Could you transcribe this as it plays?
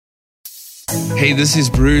Hey, this is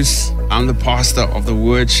Bruce. I'm the pastor of the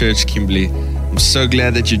Word Church Kimberley. I'm so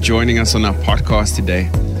glad that you're joining us on our podcast today.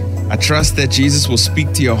 I trust that Jesus will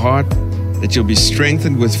speak to your heart, that you'll be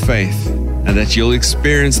strengthened with faith, and that you'll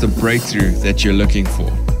experience the breakthrough that you're looking for.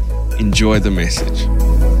 Enjoy the message.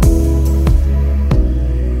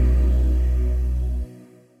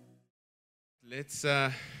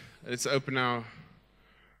 Let's open our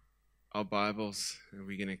Bibles, and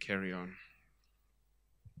we're going to carry on.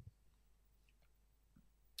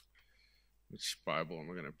 Which Bible am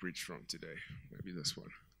I going to preach from today? Maybe this one.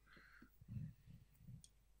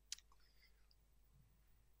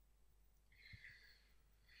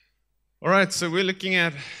 All right, so we're looking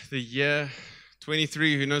at the year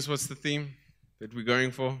 23. Who knows what's the theme that we're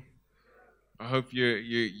going for? I hope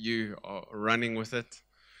you are running with it.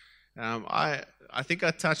 I think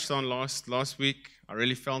I touched on last week. I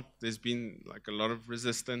really felt there's been like a lot of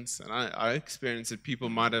resistance, and I experienced that people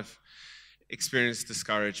might have experienced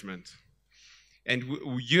discouragement. And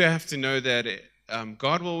you have to know that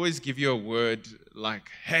God will always give you a word like,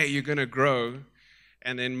 hey, you're going to grow.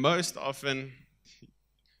 And then most often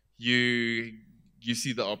you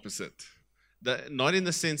see the opposite. Not in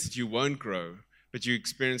the sense that you won't grow, but you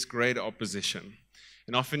experience great opposition.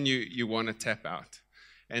 And often you want to tap out.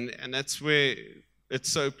 And that's where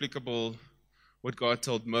it's so applicable. What God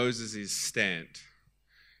told Moses is stand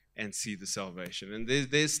and see the salvation. And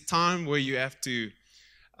there's time where you have to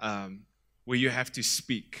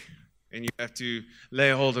speak and you have to lay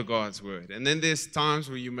hold of God's word. And then there's times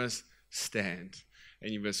where you must stand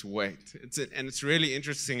and you must wait. It's really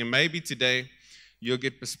interesting. And maybe today you'll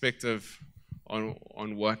get perspective on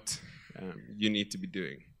what you need to be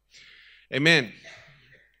doing. Amen.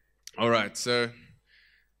 All right, so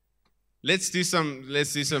let's do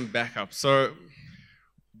some backup. So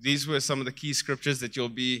these were some of the key scriptures that you'll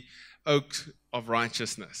be oaks of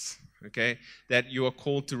righteousness. Okay, that you are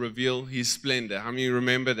called to reveal His splendor. How many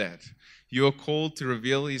remember that? You are called to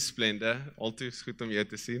reveal His splendor. Altyd is goed om jou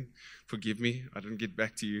te sien. Forgive me, I didn't get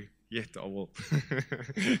back to you yet. I will.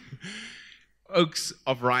 Oaks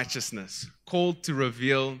of righteousness, called to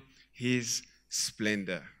reveal His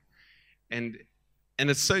splendor, and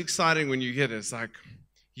it's so exciting when you get it. It's like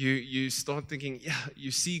you start thinking, yeah, you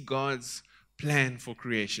see God's plan for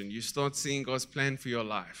creation. You start seeing God's plan for your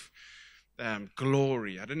life.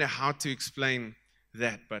 Glory. I don't know how to explain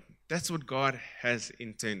that, but that's what God has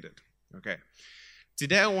intended. Okay.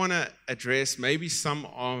 Today I want to address maybe some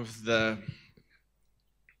of the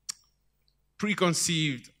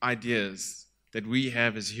preconceived ideas that we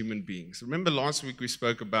have as human beings. Remember last week we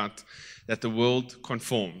spoke about that the world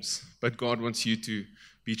conforms, but God wants you to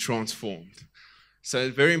be transformed. So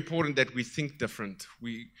it's very important that we think different.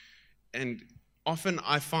 And often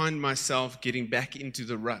I find myself getting back into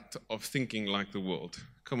the rut of thinking like the world.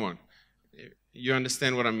 Come on. You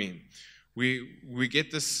understand what I mean? We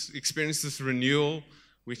get experience this renewal,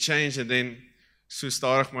 we change, and then so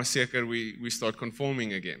stadig maar seker we start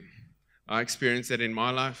conforming again. I experienced that in my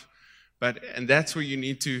life, and that's where you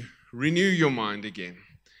need to renew your mind again.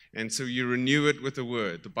 And so you renew it with the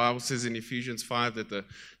word. The Bible says in Ephesians 5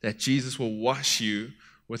 that Jesus will wash you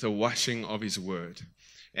with a washing of His word.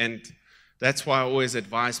 And that's why I always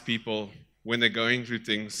advise people when they're going through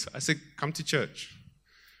things. I say, come to church.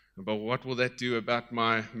 But what will that do about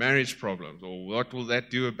my marriage problems? Or what will that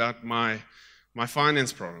do about my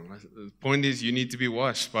finance problem? The point is, you need to be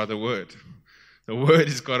washed by the Word. The Word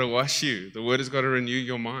has got to wash you. The Word has got to renew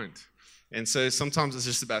your mind. And so sometimes it's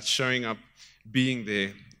just about showing up, being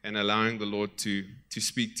there, and allowing the Lord to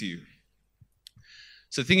speak to you.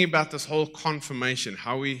 So thinking about this whole confirmation,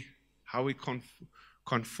 how we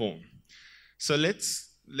conform. So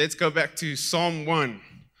let's go back to Psalm 1.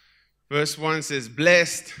 Verse 1 says,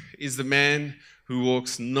 blessed is the man who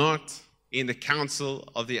walks not in the counsel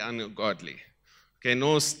of the ungodly. Okay,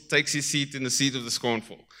 nor takes his seat in the seat of the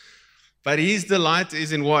scornful. But his delight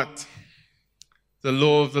is in what? The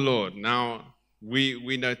law of the Lord. Now,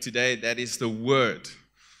 we know today that is the word.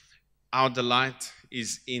 Our delight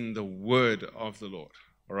is in the word of the Lord.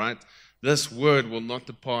 All right? This word will not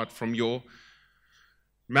depart from your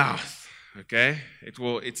mouth. Okay,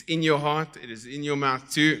 it's in your heart, it is in your mouth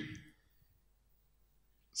to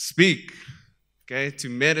speak, okay, to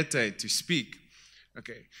meditate, to speak.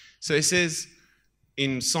 Okay, so it says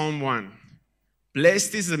in Psalm 1,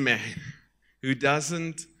 blessed is the man who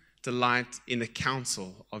doesn't delight in the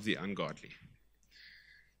counsel of the ungodly.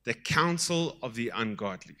 The counsel of the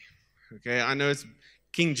ungodly. Okay, I know it's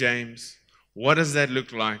King James. What does that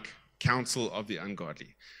look like? Counsel of the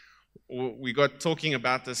ungodly. We got talking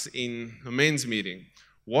about this in a men's meeting.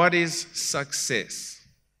 What is success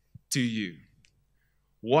to you?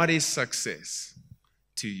 What is success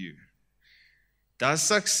to you? Does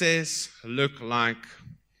success look like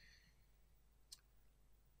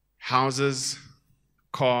houses,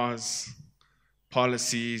 cars,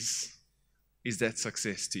 policies? Is that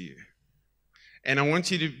success to you? And I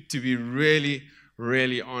want you to be really,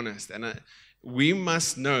 really honest. And we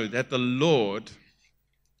must know that the Lord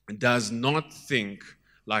does not think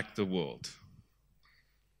like the world.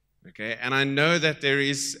 Okay? And I know that there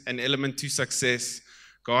is an element to success.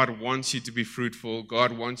 God wants you to be fruitful.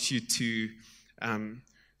 God wants you to,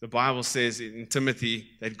 the Bible says in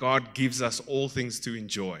Timothy that God gives us all things to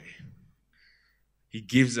enjoy. He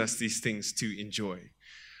gives us these things to enjoy.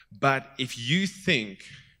 But if you think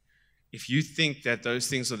that those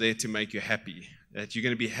things are there to make you happy, that you're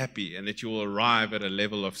going to be happy and that you will arrive at a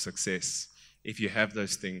level of success if you have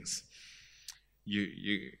those things,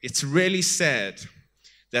 it's really sad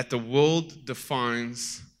that the world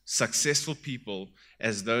defines successful people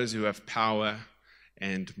as those who have power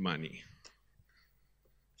and money.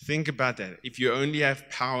 Think about that. If you only have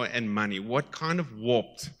power and money, what kind of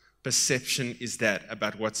warped perception is that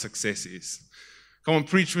about what success is? Come on,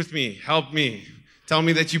 preach with me. Help me. Tell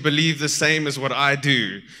me that you believe the same as what I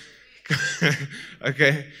do.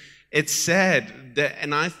 Okay? It's sad that,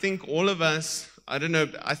 and I think all of us, I don't know,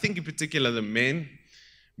 I think in particular the men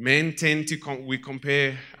tend to, we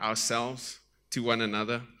compare ourselves to one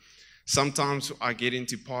another. Sometimes I get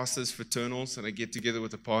into pastors' fraternals and I get together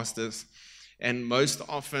with the pastors. And most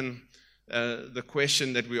often, the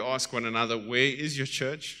question that we ask one another, where is your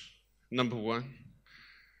church? Number one.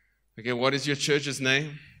 Okay, what is your church's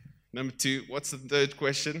name? Number two, what's the third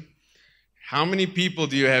question? How many people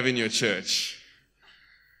do you have in your church?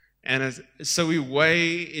 And so we weigh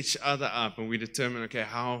each other up and we determine, okay,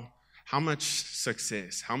 how much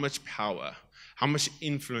success, how much power, how much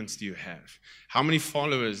influence do you have? How many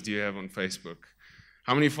followers do you have on Facebook?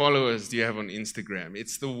 How many followers do you have on Instagram?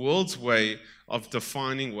 It's the world's way of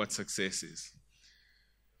defining what success is.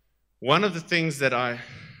 One of the things that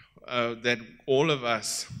that all of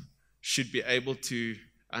us should be able to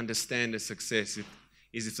understand as success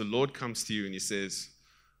is if the Lord comes to you and He says,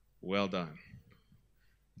 well done,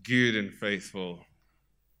 good and faithful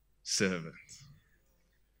servant.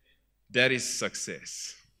 That is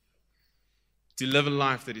success. To live a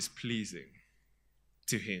life that is pleasing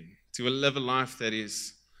to Him. To live a life that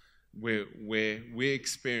is where we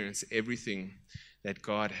experience everything that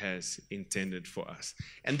God has intended for us.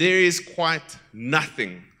 And there is quite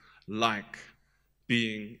nothing like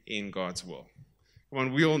being in God's will. Come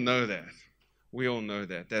on, we all know that. We all know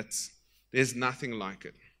that. There's nothing like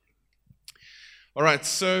it. All right,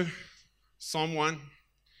 so Psalm 1.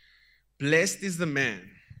 Blessed is the man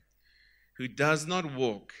who does not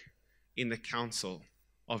walk in the counsel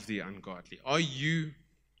of the ungodly. Are you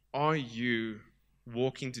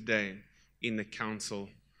walking today in the counsel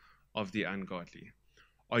of the ungodly?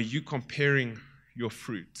 Are you comparing your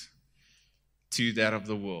fruit to that of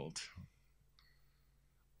the world?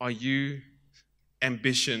 Are you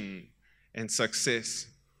ambition and success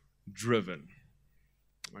driven?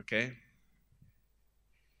 Okay?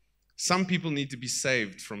 Some people need to be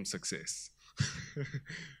saved from success.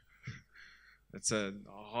 That's a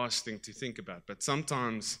harsh thing to think about, but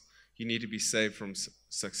sometimes you need to be saved from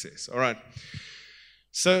success. All right.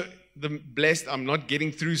 So the blessed, I'm not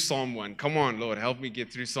getting through Psalm 1. Come on, Lord, help me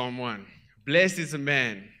get through Psalm 1. Blessed is a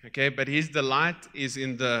man, okay, but his delight is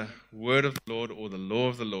in the word of the Lord or the law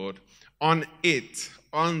of the Lord. On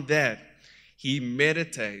that, he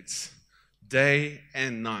meditates day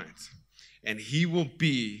and night, and he will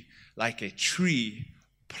be like a tree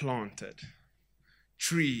planted.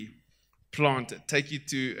 Take you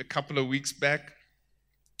to a couple of weeks back.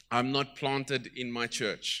 I'm not planted in my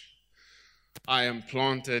church. I am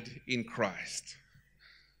planted in Christ.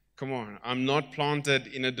 Come on, I'm not planted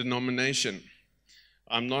in a denomination.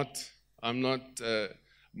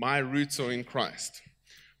 My roots are in Christ.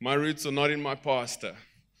 My roots are not in my pastor.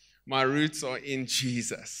 My roots are in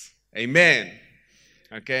Jesus. Amen.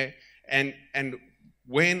 Okay? And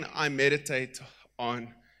when I meditate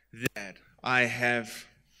on that,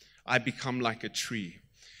 I become like a tree.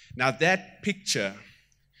 Now that picture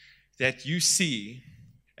that you see,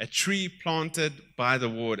 a tree planted by the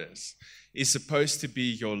waters, is supposed to be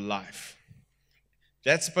your life.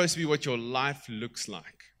 That's supposed to be what your life looks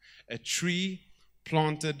like. A tree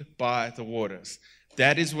planted by the waters.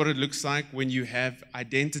 That is what it looks like when you have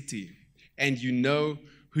identity and you know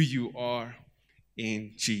who you are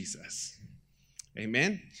in Jesus.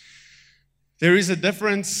 Amen? There is a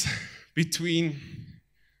difference between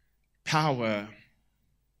power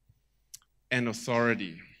and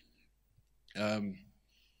authority. And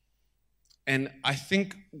And I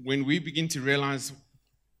think when we begin to realize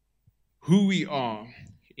who we are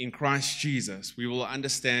in Christ Jesus, we will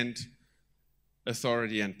understand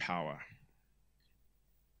authority and power.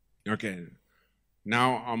 Okay,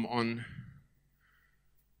 now I'm on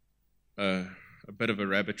a bit of a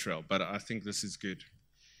rabbit trail, but I think this is good.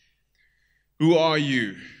 Who are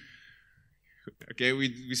you? Okay,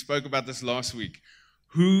 we spoke about this last week.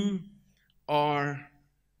 Who are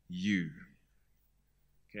you?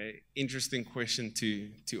 Okay, interesting question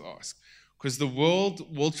to ask. Because the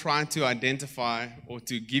world will try to identify or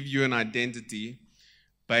to give you an identity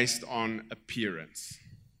based on appearance,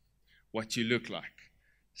 what you look like,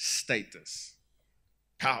 status,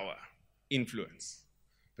 power, influence.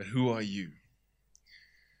 But who are you?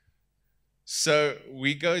 So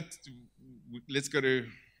let's go to,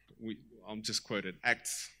 I'll just quote it,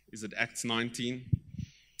 Acts 19,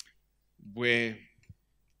 where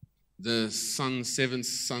the 7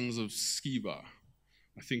 sons of Sceva,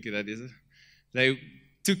 I think that is it,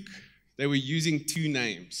 they were using two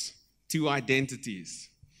names, two identities,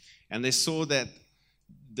 and they saw that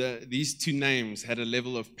these two names had a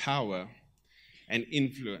level of power and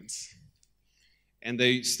influence, and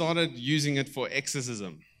they started using it for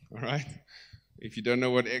exorcism, all right? If you don't know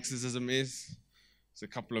what exorcism is, it's a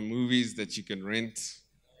couple of movies that you can rent,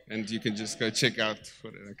 and you can just go check out.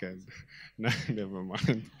 Okay, no, never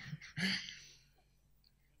mind.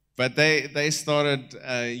 But they started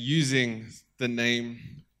using the name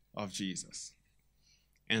of Jesus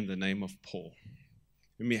and the name of Paul.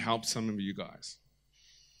 Let me help some of you guys.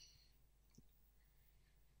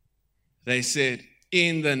 They said,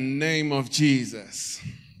 in the name of Jesus,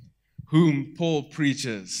 whom Paul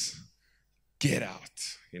preaches, get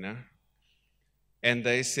out, And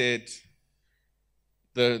they said,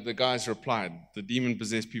 the guys replied, the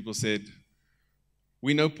demon-possessed people said,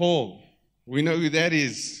 we know Paul, we know who that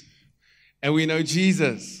is, and we know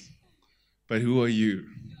Jesus, but who are you?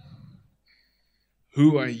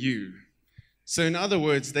 Who are you? So in other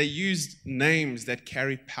words, they used names that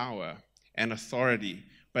carry power and authority,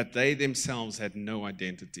 but they themselves had no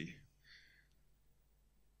identity.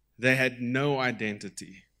 They had no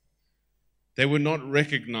identity. They were not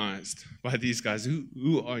recognized by these guys.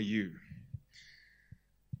 Who are you?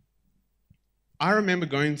 I remember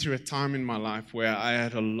going through a time in my life where I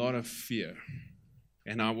had a lot of fear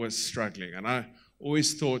and I was struggling. And I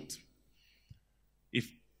always thought,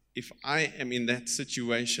 if I am in that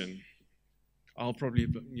situation, I'll probably,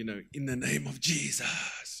 in the name of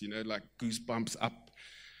Jesus, like goosebumps up,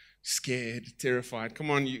 scared, terrified. Come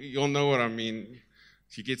on, you all know what I mean.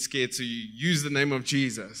 If you get scared, so you use the name of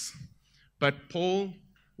Jesus. But Paul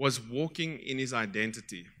was walking in his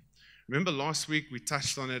identity. Remember last week we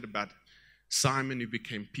touched on it about Simon who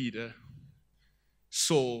became Peter,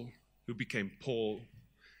 Saul who became Paul.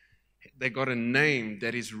 They got a name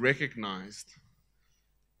that is recognized,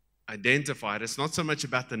 identified. It's not so much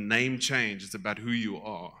about the name change, it's about who you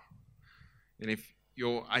are. And if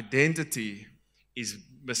your identity is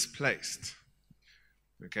misplaced,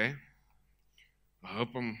 okay? I hope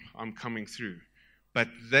I'm coming through. But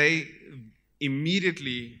they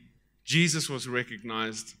immediately, Jesus was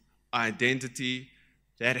recognized, identity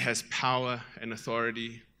that has power and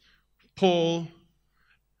authority. Paul,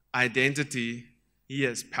 identity, he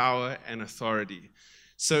has power and authority.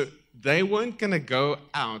 So they weren't going to go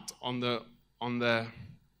out on the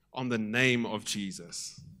name of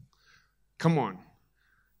Jesus. Come on.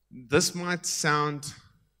 This might sound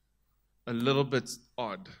a little bit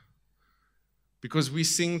odd, because we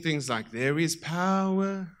sing things like, there is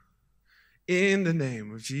power in the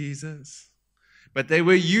name of Jesus. But they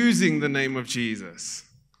were using the name of Jesus,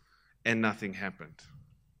 and nothing happened.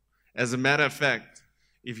 As a matter of fact,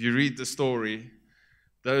 if you read the story,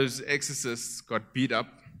 those exorcists got beat up,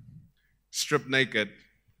 stripped naked,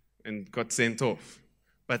 and got sent off.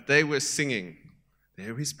 But they were singing,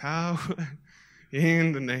 there is power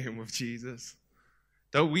in the name of Jesus.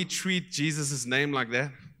 Don't we treat Jesus' name like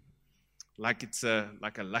that? Like it's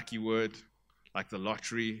like a lucky word, like the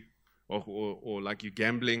lottery, or like you're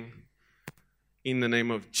gambling. In the name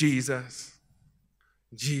of Jesus.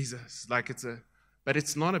 Jesus. But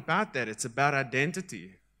it's not about that. It's about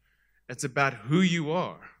identity. It's about who you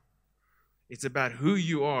are. It's about who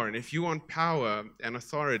you are. And if you want power and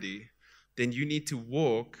authority, then you need to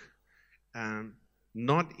walk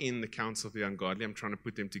not in the counsel of the ungodly. I'm trying to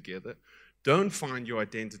put them together. Don't find your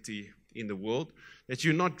identity in the world. That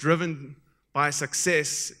you're not driven by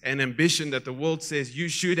success and ambition that the world says you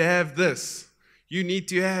should have this. You need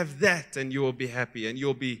to have that and you will be happy and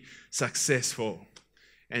you'll be successful.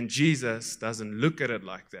 And Jesus doesn't look at it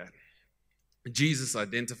like that. Jesus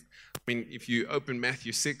identifies. If you open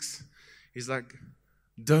Matthew 6, He's like,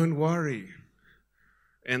 don't worry.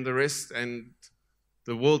 And the rest, and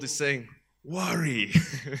the world is saying, worry.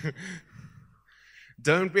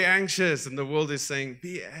 Don't be anxious. And the world is saying,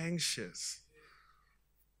 be anxious.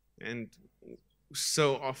 And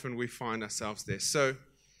so often we find ourselves there. So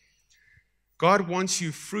God wants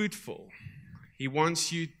you fruitful. He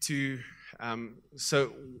wants you to,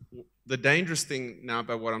 so the dangerous thing now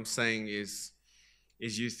about what I'm saying is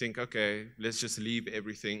you think, okay, let's just leave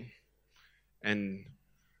everything and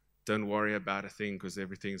don't worry about a thing because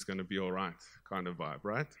everything's going to be all right kind of vibe,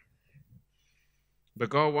 right? But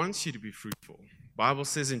God wants you to be fruitful. Bible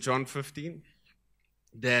says in John 15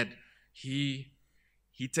 that He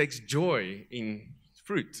takes joy in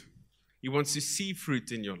fruit. He wants to see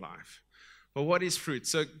fruit in your life. But what is fruit?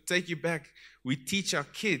 So take you back. We teach our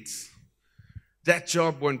kids that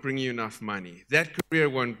job won't bring you enough money. That career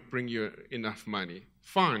won't bring you enough money.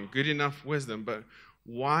 Fine, good enough wisdom. But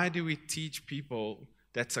why do we teach people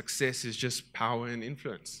that success is just power and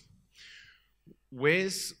influence?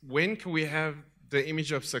 When can we have the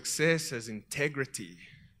image of success as integrity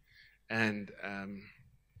and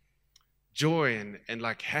joy and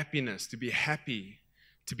like happiness, to be happy,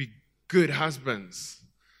 to be good husbands,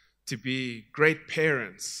 to be great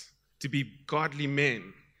parents, to be godly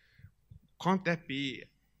men? Can't that be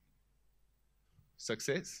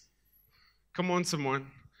success? Come on, someone.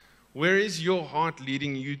 Where is your heart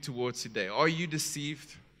leading you towards today? Are you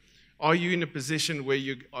deceived? Are you in a position where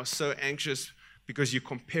you are so anxious because you're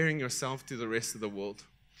comparing yourself to the rest of the world?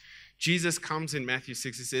 Jesus comes in Matthew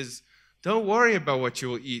 6. He says, don't worry about what you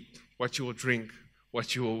will eat, what you will drink,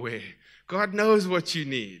 what you will wear. God knows what you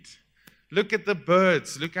need. Look at the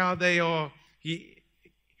birds. Look how they are.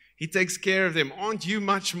 He takes care of them. Aren't you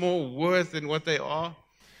much more worth than what they are?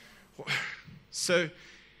 So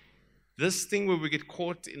this thing where we get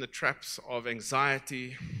caught in the traps of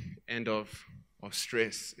anxiety and of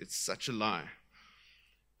stress, it's such a lie.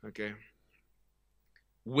 Okay?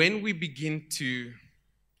 When we begin to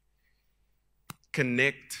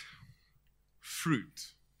connect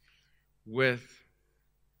fruit with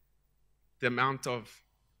the amount of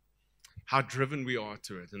how driven we are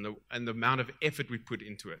to it and the amount of effort we put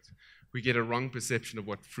into it, we get a wrong perception of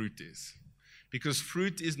what fruit is. Because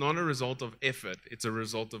fruit is not a result of effort, it's a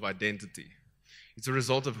result of identity. It's a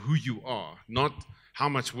result of who you are, not how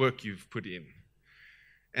much work you've put in.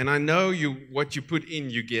 And I know what you put in,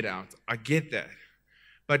 you get out. I get that.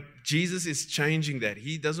 But Jesus is changing that.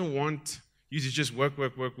 He doesn't want you to just work,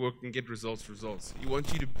 and get results. He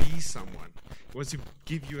wants you to be someone. He wants to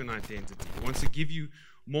give you an identity. He wants to give you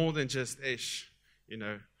more than just, you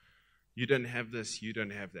don't have this, you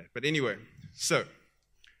don't have that. But anyway, so,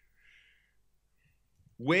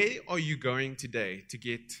 where are you going today to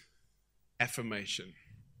get affirmation?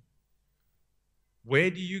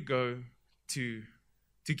 Where do you go to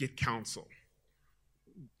get counsel?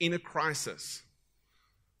 In a crisis,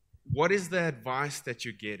 what is the advice that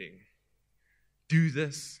you're getting? Do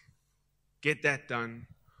this, get that done.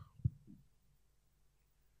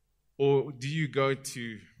 Or do you go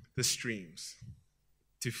to the streams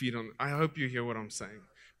to feed on? I hope you hear what I'm saying.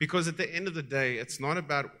 Because at the end of the day, it's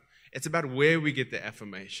about where we get the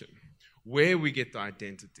affirmation, where we get the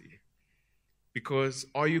identity. Because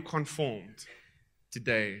are you conformed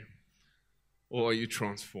today or are you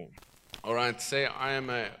transformed? All right, say I am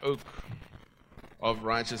an oak of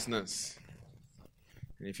righteousness.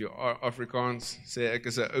 En if you are Afrikaans, sê ek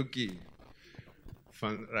is 'n ouetjie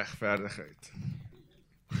van regverdigheid.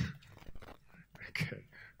 Okay.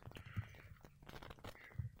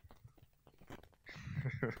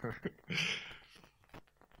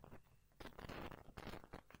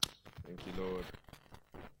 Thank you, Lord.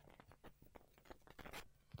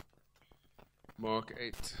 Mark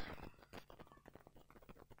 8.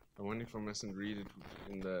 I wonder if I mustn't read it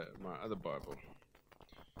in my other Bible.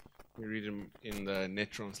 We read it in the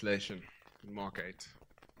net translation, in Mark 8.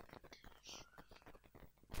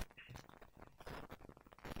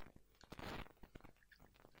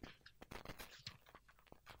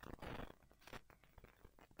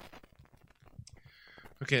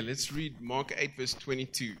 Okay, let's read Mark 8, verse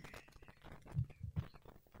 22.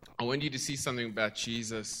 I want you to see something about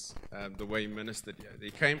Jesus, the way he ministered here.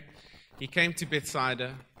 He came to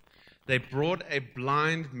Bethsaida. They brought a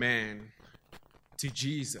blind man to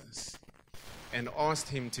Jesus and asked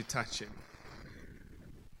him to touch him.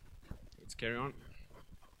 Let's carry on.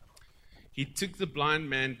 He took the blind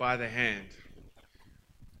man by the hand,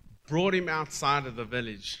 brought him outside of the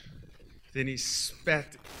village, then he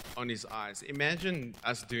spat on his eyes. Imagine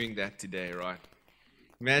us doing that today, right?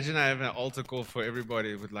 Imagine I have an altar call for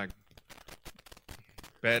everybody with like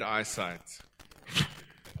bad eyesight.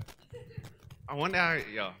 I wonder how,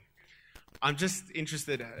 yeah. I'm just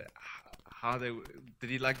interested how they, did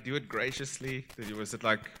he like do it graciously? Was it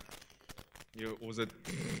like, was it,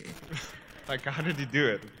 like how did he do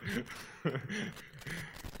it?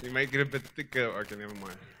 You make it a bit thicker. Okay, never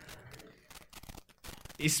mind.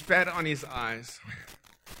 He spat on his eyes,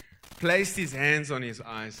 placed his hands on his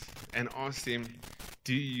eyes, and asked him,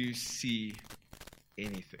 do you see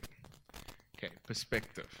anything? Okay,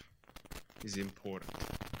 perspective is important.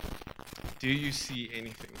 Do you see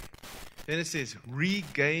anything? Then it says,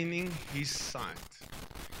 regaining his sight,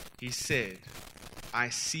 he said, I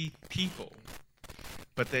see people,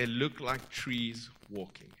 but they look like trees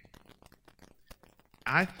walking.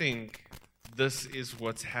 I think this is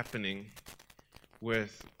what's happening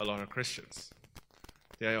with a lot of Christians.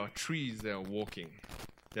 They are trees, they are walking.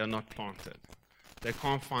 They are not planted. They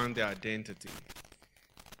can't find their identity.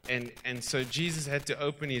 And so Jesus had to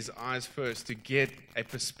open his eyes first to get a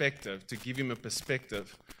perspective, to give him a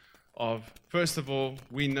perspective of, first of all,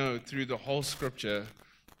 we know through the whole scripture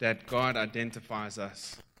that God identifies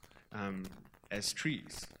us as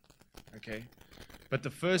trees. Okay? But the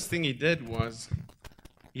first thing he did was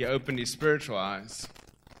he opened his spiritual eyes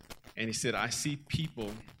and he said, I see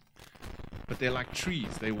people, but they're like trees.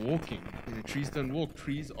 They're walking. Trees don't walk.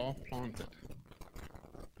 Trees are planted.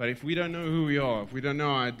 But if we don't know who we are, if we don't know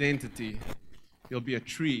our identity, you'll be a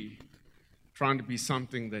tree trying to be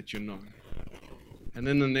something that you're not. And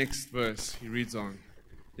then the next verse, he reads on.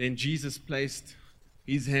 Then Jesus placed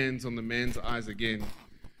his hands on the man's eyes again.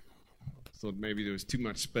 Thought maybe there was too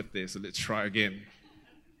much spit there, so let's try again.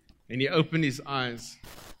 And he opened his eyes,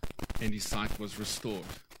 and his sight was restored.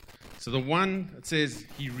 So the one that says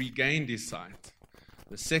he regained his sight,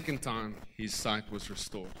 the second time his sight was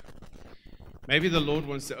restored. Maybe the Lord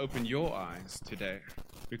wants to open your eyes today,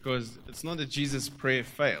 because it's not that Jesus' prayer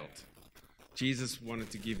failed. Jesus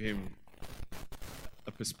wanted to give him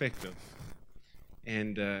a perspective,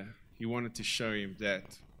 and he wanted to show him that,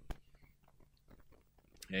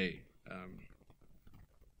 hey,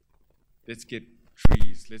 let's get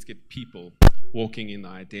trees, let's get people walking in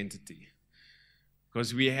identity.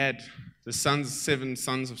 Because we had the 7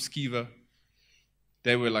 sons of Sceva,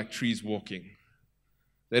 they were like trees walking.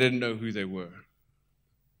 They didn't know who they were.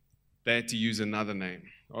 They had to use another name.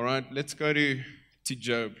 All right, let's go to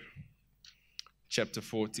Job, chapter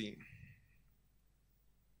 14.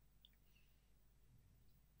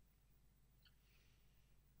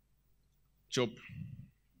 Job.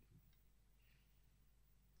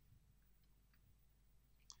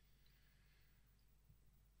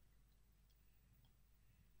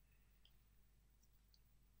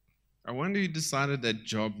 I wonder who decided that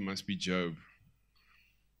Job must be Job.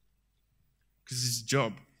 Because it's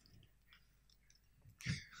Job.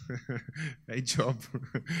 Hey, Job.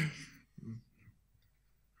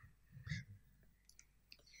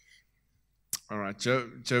 All right,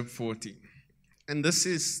 Job 14. And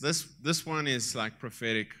this one is like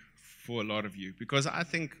prophetic for a lot of you, because I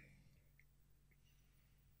think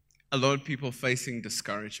a lot of people facing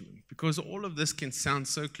discouragement, because all of this can sound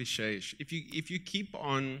so cliche-ish. If you keep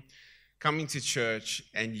on coming to church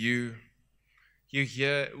and you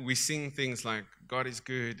hear, we sing things like God is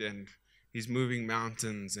good and he's moving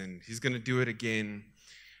mountains and he's going to do it again.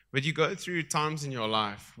 But you go through times in your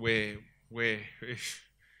life where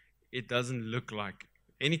it doesn't look like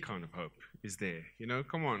any kind of hope is there. You know,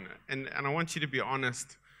 come on. And I want you to be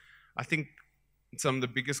honest. I think some of the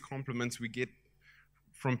biggest compliments we get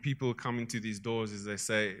from people coming to these doors is they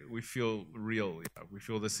say, we feel real. Yeah, we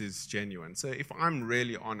feel this is genuine. So if I'm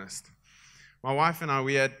really honest, my wife and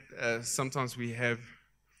I, sometimes we have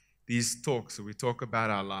these talks, so we talk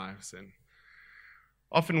about our lives, and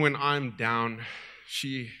often when I'm down,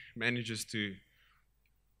 she manages to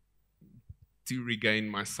regain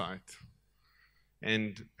my sight,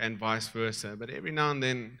 and vice versa. But every now and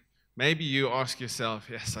then, maybe you ask yourself,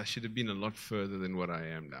 yes, I should have been a lot further than what I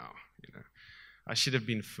am now. You know, I should have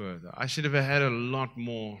been further. I should have had a lot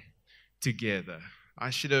more together.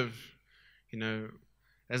 I should have,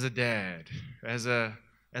 as a dad, as a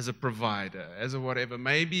provider, as a whatever.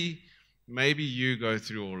 Maybe you go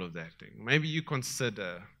through all of that thing. Maybe you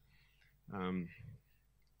consider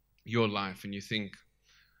your life and you think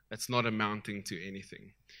it's not amounting to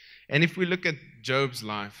anything. And if we look at Job's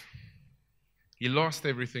life, he lost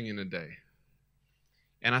everything in a day.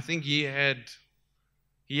 And I think he had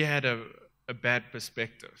a bad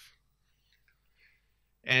perspective.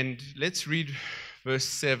 And let's read verse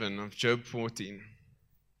 7 of Job 14.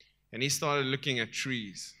 And he started looking at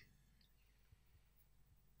trees.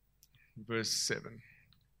 Verse 7.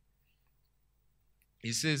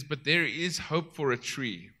 He says, but there is hope for a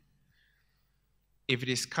tree if it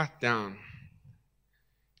is cut down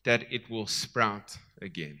that it will sprout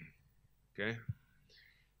again. Okay?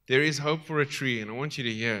 There is hope for a tree, and I want you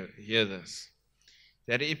to hear this,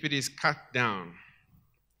 that if it is cut down,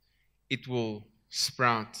 it will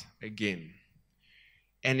sprout again.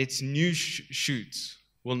 And its new shoots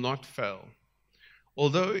will not fail,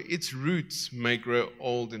 although its roots may grow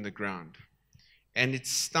old in the ground, and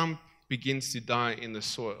its stump begins to die in the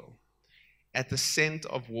soil. At the scent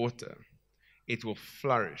of water, it will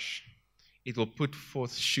flourish. It will put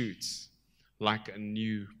forth shoots like a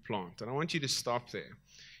new plant. And I want you to stop there.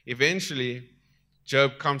 Eventually,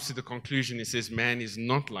 Job comes to the conclusion, he says, man is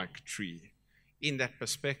not like a tree in that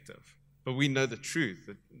perspective. But we know the truth.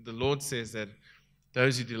 That the Lord says that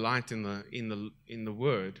those who delight in the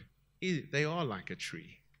word, they are like a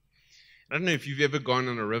tree. I don't know if you've ever gone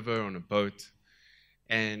on a river on a boat,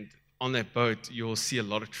 and on that boat you'll see a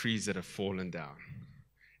lot of trees that have fallen down.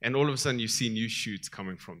 And all of a sudden you see new shoots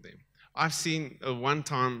coming from them. I've seen one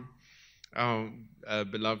time our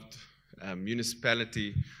beloved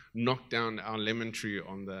municipality knocked down our lemon tree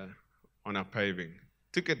on our paving.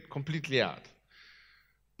 Took it completely out.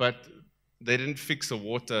 But they didn't fix a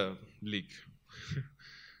water leak.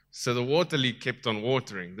 So the water leak kept on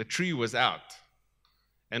watering. The tree was out.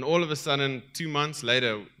 And all of a sudden, 2 months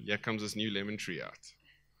later, here comes this new lemon tree out.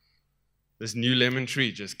 This new lemon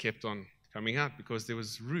tree just kept on coming out because there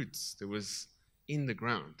was roots. There was in the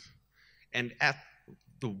ground. And at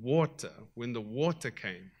the water, when the water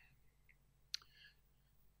came,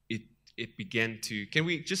 it began to... Can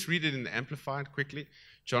we just read it in the Amplified quickly?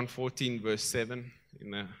 John 14, verse 7,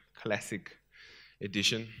 in the classic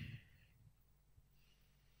edition.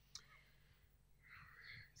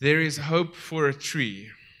 There is hope for a tree,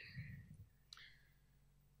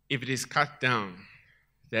 if it is cut down,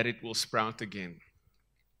 that it will sprout again,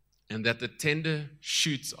 and that the tender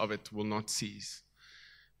shoots of it will not cease.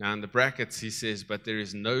 Now, in the brackets, he says, but there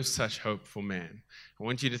is no such hope for man. I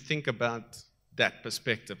want you to think about that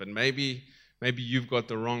perspective, and maybe you've got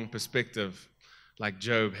the wrong perspective like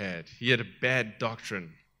Job had. He had a bad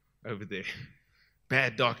doctrine over there.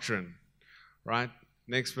 Bad doctrine, right?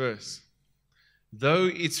 Next verse. Though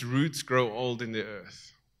its roots grow old in the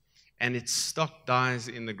earth, and its stock dies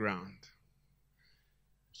in the ground,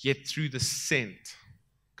 yet through the scent,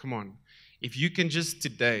 come on, if you can just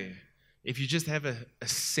today, if you just have a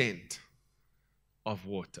scent of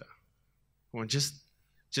water, come on,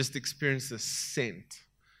 just experience the scent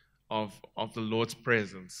of the Lord's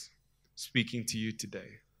presence speaking to you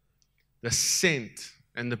today. The scent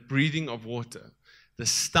and the breathing of water, the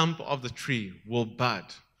stump of the tree will bud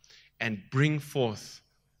and bring forth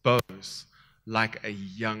boughs like a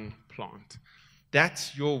young plant.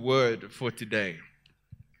 That's your word for today,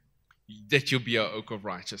 that you'll be an oak of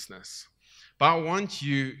righteousness. But I want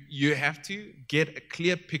you have to get a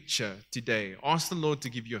clear picture today. Ask the Lord to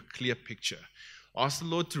give you a clear picture. Ask the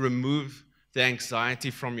Lord to remove the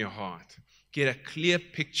anxiety from your heart. Get a clear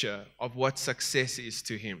picture of what success is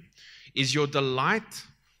to Him. Is your delight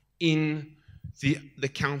in the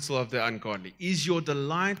counsel of the ungodly? Is your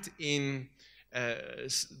delight in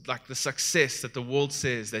like the success that the world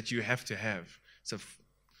says that you have to have? It's a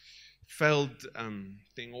failed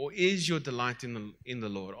thing. Or is your delight in the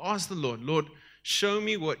Lord? Ask the Lord, Lord, show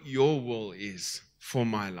me what your will is for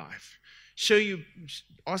my life.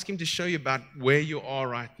 Ask Him to show you about where you are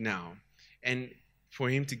right now, and for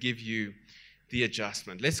Him to give you the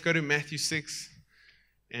adjustment. Let's go to Matthew 6,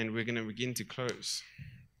 and we're going to begin to close.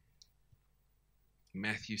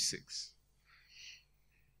 Matthew 6.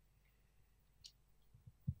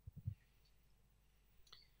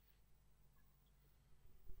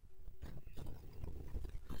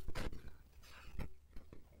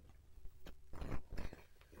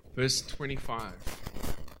 Verse 25.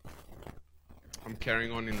 I'm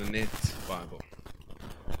carrying on in the Net Bible.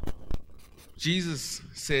 Jesus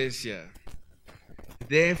says here,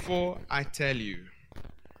 therefore I tell you,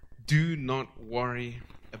 do not worry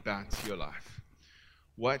about your life,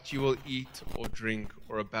 what you will eat or drink,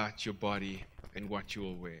 or about your body and what you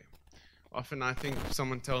will wear. Often I think if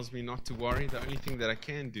someone tells me not to worry, the only thing that I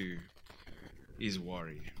can do is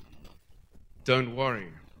worry. Don't worry.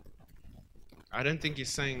 I don't think he's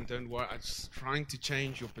saying don't worry. I'm just trying to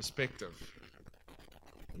change your perspective.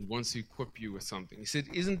 He wants to equip you with something. He said,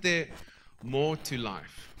 isn't there more to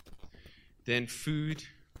life than food,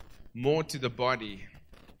 more to the body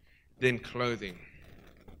than clothing?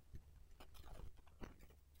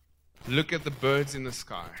 Look at the birds in the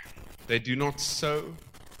sky. They do not sow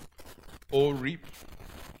or reap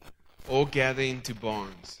or gather into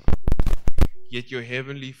barns, yet your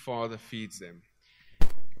heavenly Father feeds them.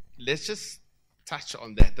 Let's just touch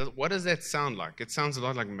on that. What does that sound like? It sounds a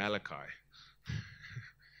lot like Malachi.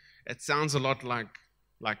 It sounds a lot like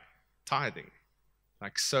tithing,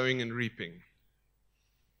 like sowing and reaping.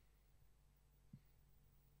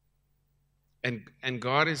 And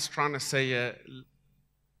God is trying to say,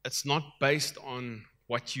 it's not based on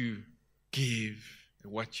what you give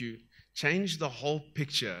and what you change the whole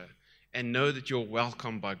picture and know that you're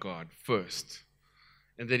welcomed by God first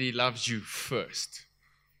and that He loves you first.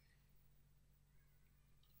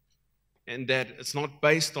 And that it's not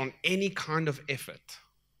based on any kind of effort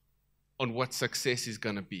on what success is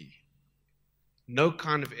going to be. No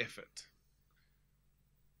kind of effort.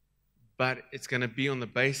 But it's going to be on the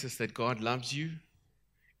basis that God loves you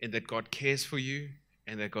and that God cares for you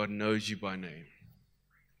and that God knows you by name.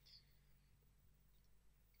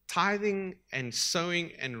 Tithing and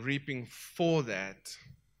sowing and reaping for that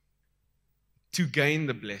to gain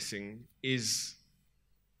the blessing is,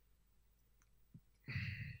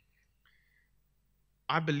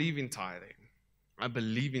 I believe in tithing. I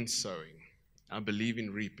believe in sowing. I believe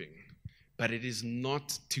in reaping. But it is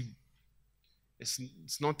not to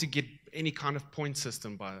It's not to get any kind of point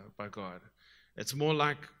system by God. It's more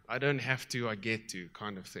like, I don't have to, I get to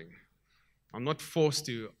kind of thing. I'm not forced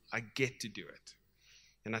to, I get to do it.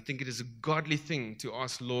 And I think it is a godly thing to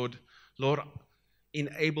ask, Lord,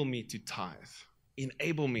 enable me to tithe.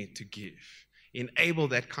 Enable me to give. Enable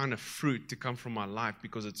that kind of fruit to come from my life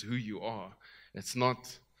because it's who you are. It's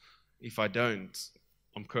not, if I don't,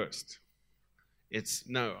 I'm cursed. It's,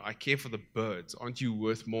 no, I care for the birds. Aren't you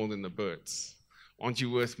worth more than the birds? Aren't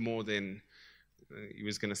you worth more than, he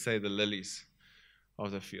was going to say, the lilies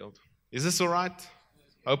of the field? Is this all right?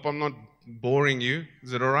 Hope I'm not boring you.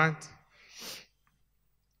 Is it all right?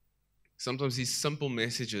 Sometimes these simple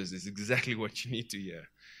messages is exactly what you need to hear.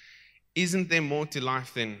 Isn't there more to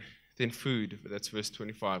life than food? That's verse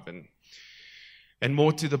 25. And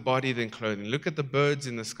more to the body than clothing. Look at the birds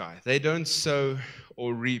in the sky. They don't sow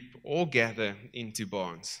or reap or gather into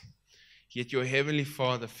barns. Yet your heavenly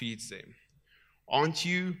Father feeds them. Aren't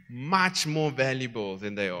you much more valuable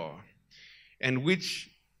than they are? And which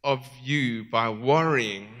of you, by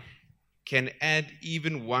worrying, can add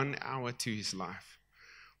even 1 hour to his life?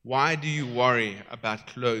 Why do you worry about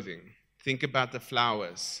clothing? Think about the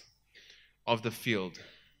flowers of the field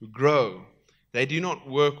who grow. They do not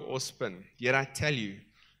work or spin. Yet I tell you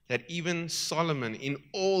that even Solomon in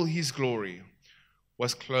all his glory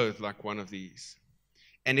was clothed like one of these.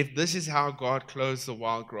 And if this is how God clothes the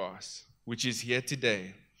wild grass, which is here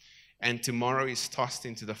today, and tomorrow is tossed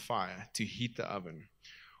into the fire to heat the oven,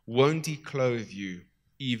 won't He clothe you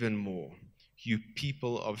even more, you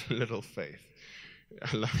people of little faith?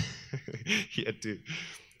 Yeah, dude.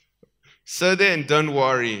 So then, don't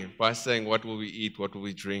worry by saying, what will we eat, what will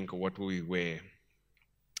we drink, or what will we wear?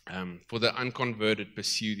 For the unconverted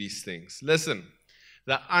pursue these things. Listen,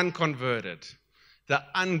 the unconverted, the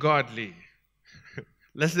ungodly.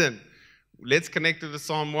 Listen, let's connect to the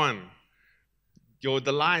Psalm 1. Your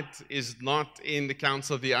delight is not in the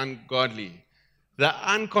counsel of the ungodly. The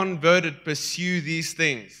unconverted pursue these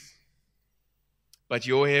things. But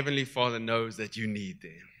your heavenly Father knows that you need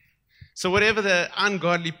them. So whatever the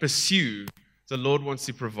ungodly pursue, the Lord wants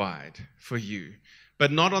to provide for you.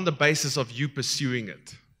 But not on the basis of you pursuing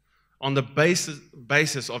it. On the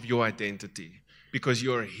basis of your identity. Because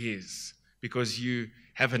you're His. Because you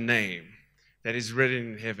have a name that is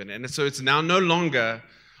written in heaven. And so it's now no longer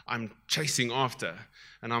I'm chasing after,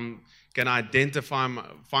 and I'm going to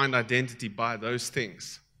find identity by those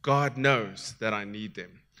things. God knows that I need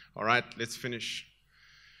them. All right, let's finish.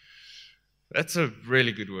 That's a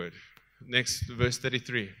really good word. Next, verse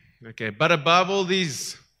 33. Okay, but above all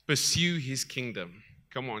these, pursue His kingdom.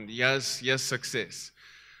 Come on, yes, success.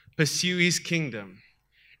 Pursue His kingdom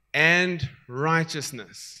and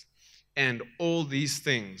righteousness, and all these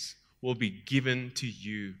things will be given to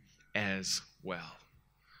you as well.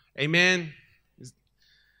 Amen.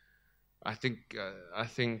 I think,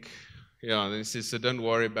 yeah, then it says, so don't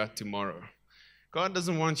worry about tomorrow. God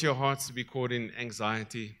doesn't want your hearts to be caught in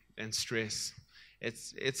anxiety and stress.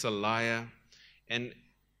 It's a liar. And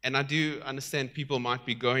I do understand people might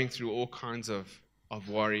be going through all kinds of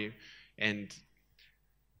worry and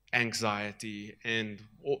anxiety and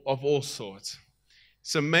of all sorts.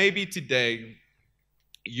 So maybe today,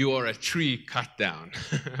 you are a tree cut down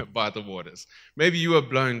by the waters. Maybe you were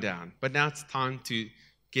blown down, but now it's time to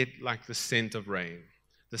get like the scent of rain,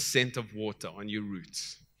 the scent of water on your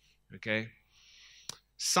roots, okay?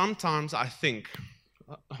 Sometimes I think,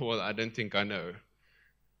 well, I don't think I know,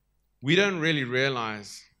 we don't really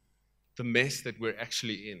realize the mess that we're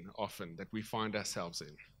actually in often, that we find ourselves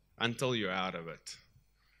in, until you're out of it.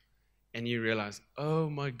 And you realize,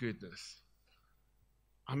 oh my goodness,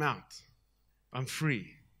 I'm out. I'm free.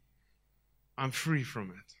 I'm free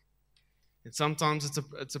from it. And sometimes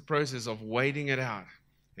it's a process of waiting it out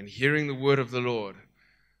and hearing the word of the Lord.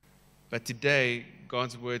 But today,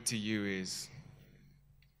 God's word to you is,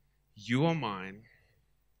 you are mine.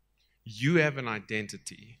 You have an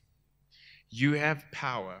identity. You have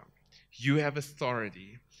power. You have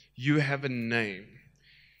authority. You have a name.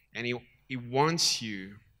 And He wants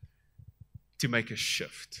you to make a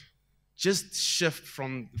shift. Just shift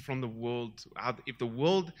from the world. If the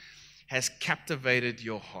world has captivated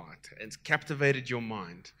your heart, it's captivated your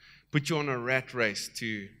mind, put you on a rat race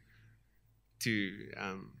to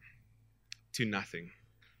nothing.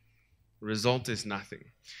 The result is nothing.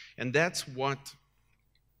 And that's what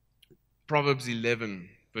Proverbs 11,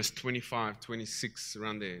 verse 25, 26,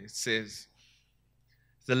 around there, it says,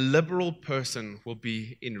 the liberal person will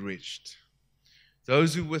be enriched.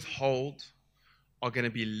 Those who withhold are going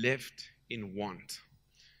to be left in want.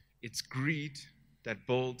 It's greed that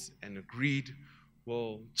builds, and greed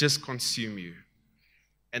will just consume you.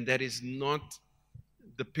 And that is not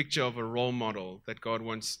the picture of a role model that God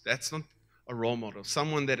wants. That's not a role model.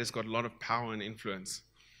 Someone that has got a lot of power and influence.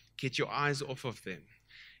 Get your eyes off of them.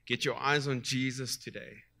 Get your eyes on Jesus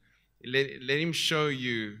today. Let Him show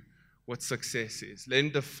you what success is. Let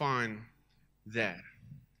Him define that.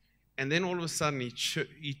 And then all of a sudden,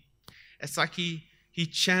 it's like He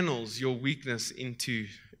channels your weakness into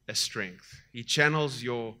a strength. He channels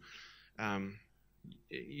your,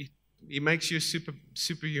 He makes you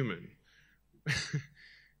superhuman.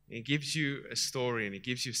 He gives you a story, and He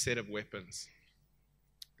gives you a set of weapons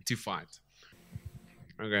to fight.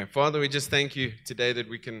 Okay, Father, we just thank you today that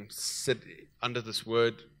we can sit under this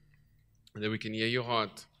word, and that we can hear your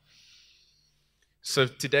heart. So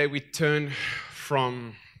today we turn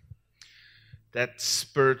from that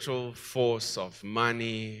spiritual force of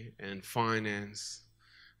money and finance,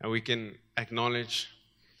 and we can acknowledge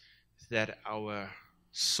that our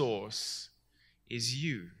source is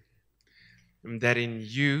you, and that in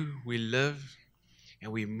you we live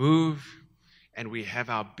and we move and we have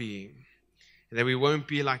our being, and that we won't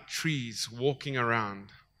be like trees walking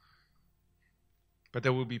around, but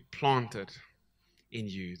that we'll be planted in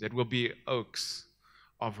you, that we'll be oaks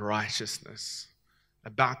of righteousness,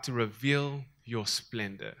 about to reveal your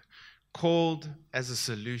splendor, called as a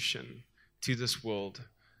solution to this world,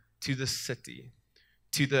 to the city,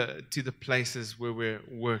 to the places where we're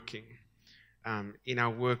working, in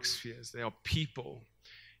our work spheres. There are people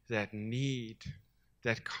that need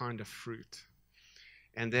that kind of fruit,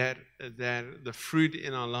 and that the fruit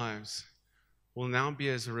in our lives will now be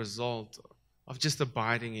as a result of just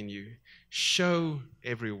abiding in you. Show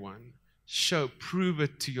everyone. Prove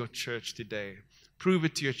it to your church today. Prove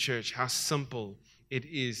it to your church how simple it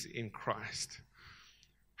is in Christ.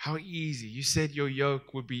 How easy. You said your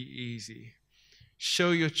yoke would be easy.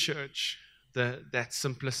 Show your church that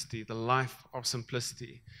simplicity, the life of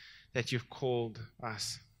simplicity that you've called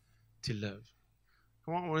us to live.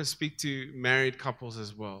 Come on, I want to speak to married couples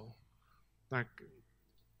as well. Like,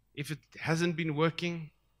 if it hasn't been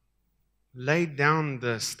working, lay down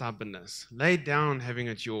the stubbornness. Lay down having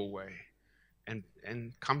it your way.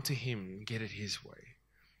 And come to Him and get it His way.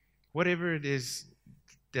 Whatever it is,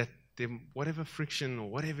 whatever friction or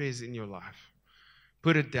whatever is in your life,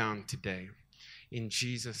 put it down today in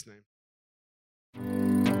Jesus' name.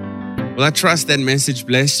 Well, I trust that message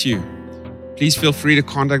blessed you. Please feel free to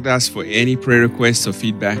contact us for any prayer requests or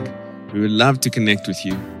feedback. We would love to connect with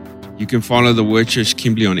you. You can follow the Word Church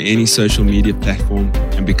Kimberley on any social media platform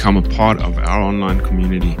and become a part of our online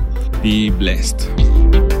community. Be blessed.